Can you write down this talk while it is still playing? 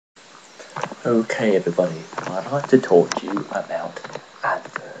Okay everybody, I'd like to talk to you about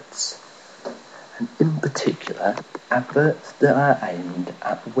adverts, and in particular, adverts that are aimed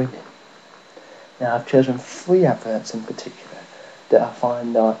at women. Now I've chosen 3 adverts in particular that I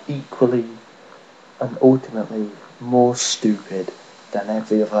find are equally and ultimately more stupid than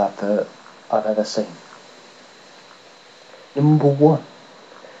every other advert I've ever seen. Number 1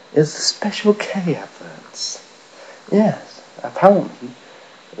 is the Special K adverts. Yes, apparently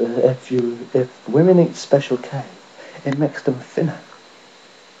if women eat Special K, it makes them thinner.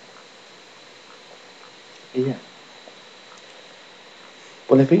 Yeah.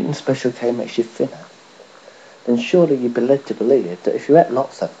 Well, if eating Special K makes you thinner, then surely you'd be led to believe that if you ate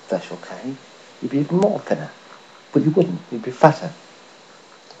lots of Special K, you'd be even more thinner. But you wouldn't, you'd be fatter.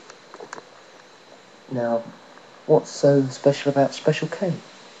 Now, what's so special about Special K?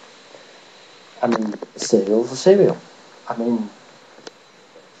 I mean, cereal's a cereal. I mean,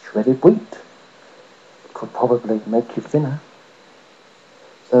 shredded wheat could probably make you thinner.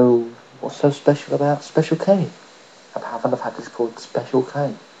 So, what's so special about Special K? Apart from the fact it's called Special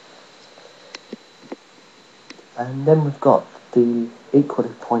K. And then we've got the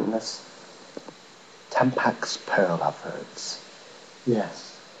equally pointless Tampax Pearl adverts.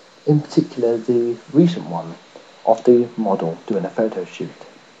 Yes. In particular, the recent one of the model doing a photo shoot.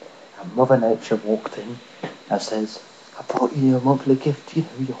 And Mother Nature walked in and says, "I brought you your monthly gift, your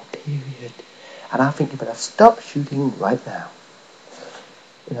period. And I think you better stop shooting right now."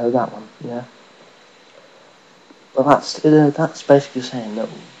 You know that one, yeah? Well, that's basically saying that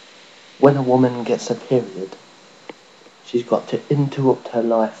when a woman gets a period, she's got to interrupt her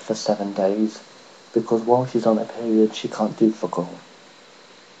life for 7 days because while she's on a period, she can't do fuck all.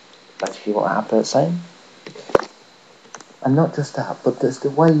 Basically what advert's saying. And not just that, but there's the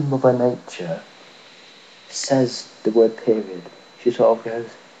way Mother Nature says the word period. She sort of goes,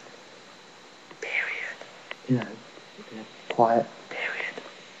 period, in a quiet period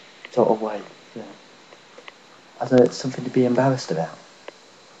sort of way, as though it's something to be embarrassed about.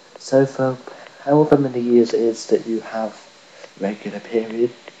 So for however many years it is that you have regular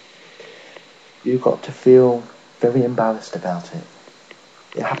period, you've got to feel very embarrassed about it.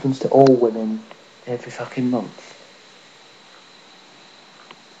 It happens to all women every fucking month.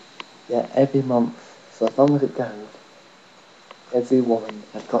 Yeah, every month, for as long as it goes, every woman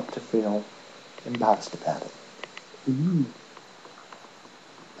has got to feel embarrassed about it. Mm.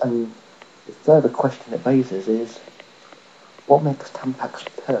 And the further question it raises is, what makes Tampax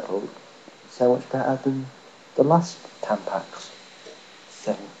Pearl so much better than the last Tampax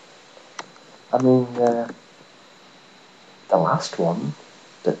thing? I mean, the last one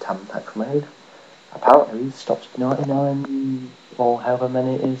that Tampax made apparently stops 99 or however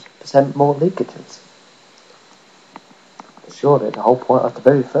many it is % more leakages. Surely the whole point of the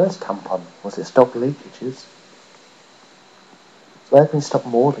very first tampon was it stopped leakages. So how can it stop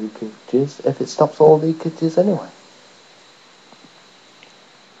more leakages if it stops all leakages anyway?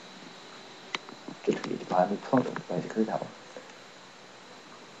 Defeated by a product, basically that one.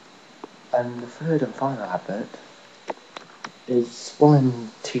 And the third and final advert is one of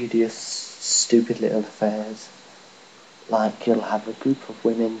them tedious, stupid little affairs. Like you'll have a group of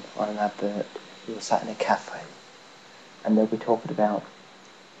women on an advert who are sat in a cafe and they'll be talking about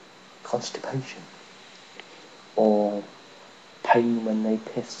constipation or pain when they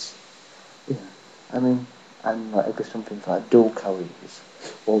piss. Yeah, I mean, and like it'll be something like Dulcoes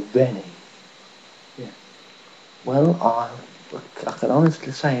or Rennie. Yeah. Well, I can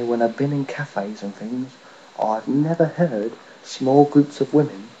honestly say when I've been in cafes and things, I've never heard small groups of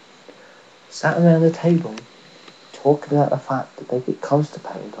women sat around a table talking about the fact that they get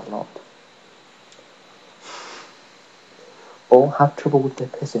constipated a lot or have trouble with their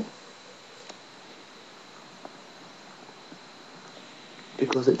pissing.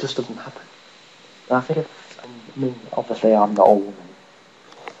 Because it just doesn't happen. And I mean, obviously I'm not a woman,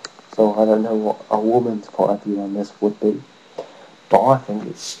 so I don't know what a woman's point of view on this would be, but I think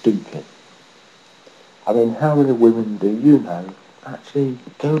it's stupid. I mean, how many women do you know actually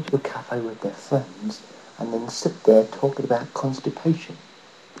go to a cafe with their friends and then sit there talking about constipation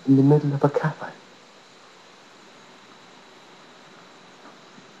in the middle of a cafe?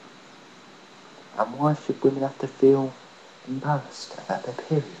 And why should women have to feel embarrassed about their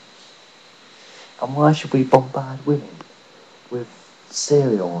periods? And why should we bombard women with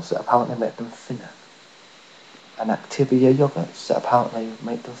cereals that apparently make them thinner and Activia yogurts that apparently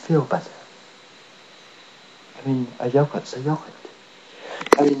make them feel better? I mean, a yogurt's a yogurt.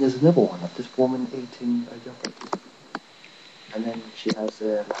 I mean, there's another one of this woman eating a yogurt and then she has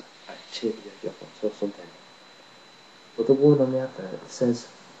Activia yogurt or something. But the word on the advert says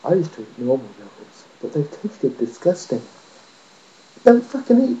I used to eat normal yogurts, but they tasted disgusting. Don't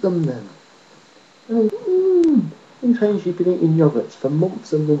fucking eat them then. I mean, sometimes you've been eating yogurts for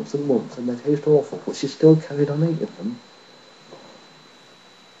months and months and months and they taste awful, but you still carried on eating them.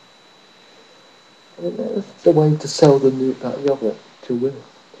 I mean, that's the way to sell that yogurt to women.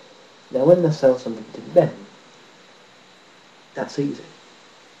 Now, when they sell something to men, that's easy.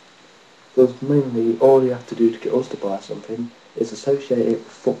 Because mainly all you have to do to get us to buy something is associate it with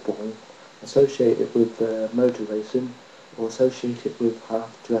football, associate it with motor racing, or associate it with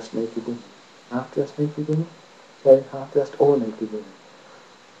half-dressed naked women. Half-dressed naked women? Sorry, half-dressed or naked women.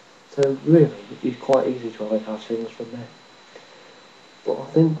 So really, it's quite easy to advertise things from there. But I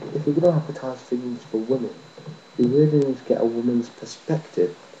think if you're going to advertise things for women, you really need to get a woman's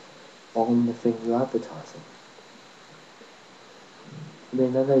perspective on the thing you're advertising. I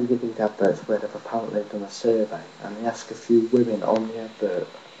mean, I know you get these adverts where they've apparently done a survey and they ask a few women on the advert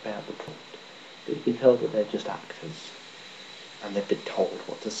about the product. But you can tell that they're just actors and they've been told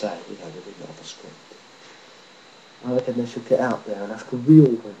what to say, they didn't have a script. I reckon they should get out there and ask real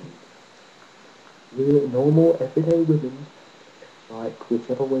women, real, normal, everyday women, like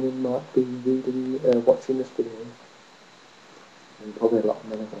whichever women might be watching this video, and probably a lot of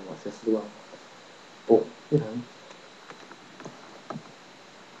men are going to watch this as well. But,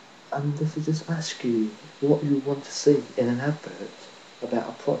 and they should just ask you what you want to see in an advert about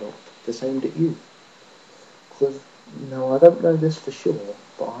a product that's aimed at you. Because, I don't know this for sure,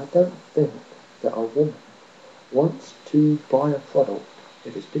 but I don't think that a woman wants to buy a product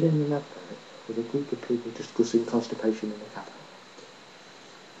if it's been in an advert with a group of people discussing constipation in a cafe.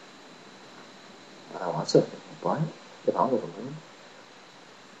 I certainly would buy it if I was a woman.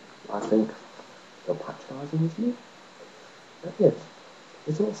 I think they're patronising, isn't it? But yes,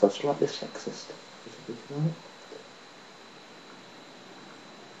 it's also slightly sexist, if you think about it.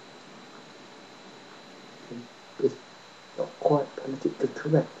 It's not quite politically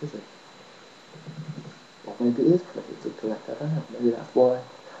correct, is it? Or maybe it is politically correct, I don't know. Maybe that's why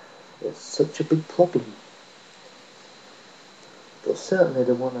it's such a big problem. But certainly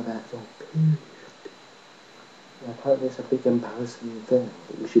the one about your period. Apparently it's a big embarrassing thing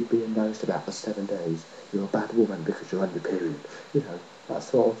that you should be embarrassed about for 7 days. You're a bad woman because you're on your period. That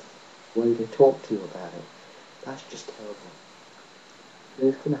sort of way they talk to you about it. That's just terrible.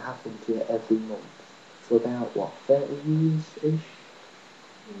 It's going to happen to you every month for about, 30 years-ish?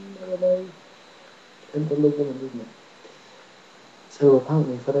 I don't know. Depends on the woman, doesn't it? So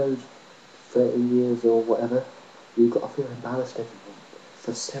apparently for those 30 years or whatever, you've got to feel embarrassed every month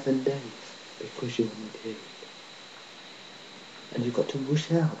for 7 days because you're on your period. And you've got to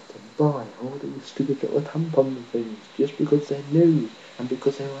rush out and buy all these stupid little tampon things just because they're new and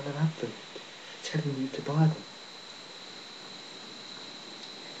because they're on an advert telling you to buy them.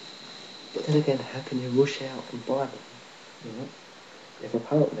 But then again, how can you rush out and buy them? If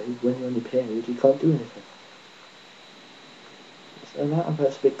apparently when you're on your period you can't do anything. So that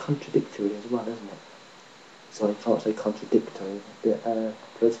advert's a bit contradictory as well, isn't it? Sorry, I can't say contradictory, a bit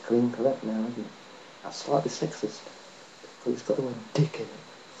politically incorrect now, isn't it? That's slightly sexist. But it's got the word dick in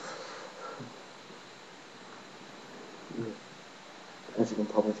it. As you can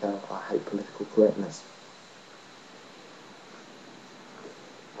probably tell, I hate political correctness.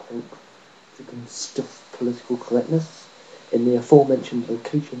 I think you can stuff political correctness in the aforementioned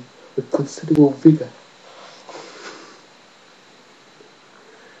location with considerable vigour.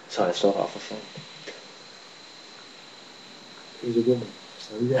 Sorry, I started off a song. She's a woman,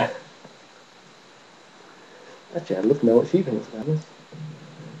 so yeah. Actually, I'd love to know what she thinks about this.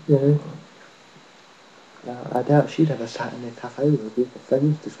 I doubt she'd ever sat in a cafe with a group of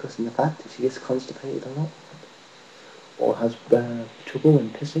friends discussing the fact that she gets constipated a lot. Or has trouble in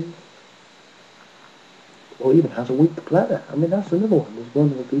pissing. Or even has a weak bladder. I mean, that's another one. There's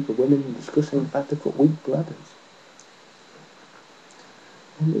one of a group of women discussing the fact they've got weak bladders.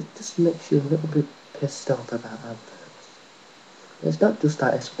 And it just makes you a little bit pissed off about adverts. It's not just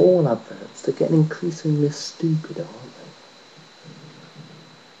that, it's all adverts. They're getting increasingly stupid, aren't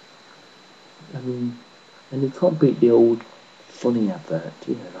they? I mean, and you can't beat the old funny advert,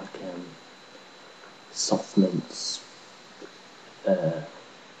 like soft mints,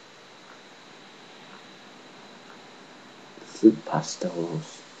 fruit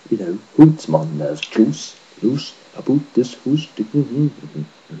pastels, Hootsman, there's juice, loose, about this who's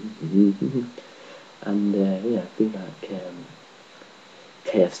and be like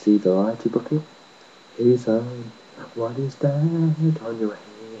KFC variety bucket. Here's what is that on your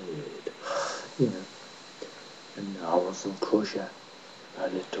head? And I was some crusher, a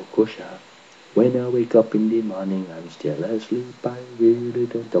little crusher. When I wake up in the morning, I'm still asleep. I really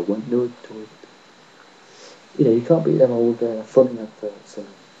don't want no toilet. You know, you can't beat them old funny adverts and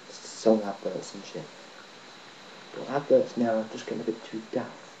song adverts and shit. But adverts now are just getting a bit too daft.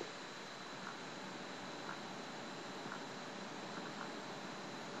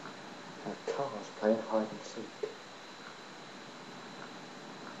 Like cars playing hide and seek.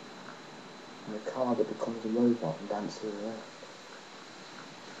 And a car that becomes a robot and dances around.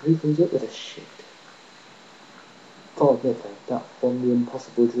 Who comes up with this shit? God, admit that from the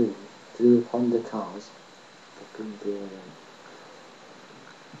impossible dream to do with Honda cars, fucking brilliant.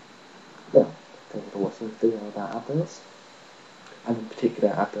 Well, thank you for watching this video about adverts, and in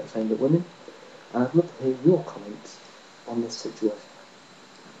particular adverts aimed at women. And I'd love to hear your comments on this situation.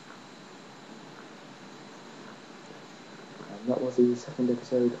 And that was the second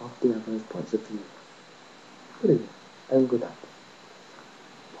episode of Diablo's Points of View. Brilliant, and good night.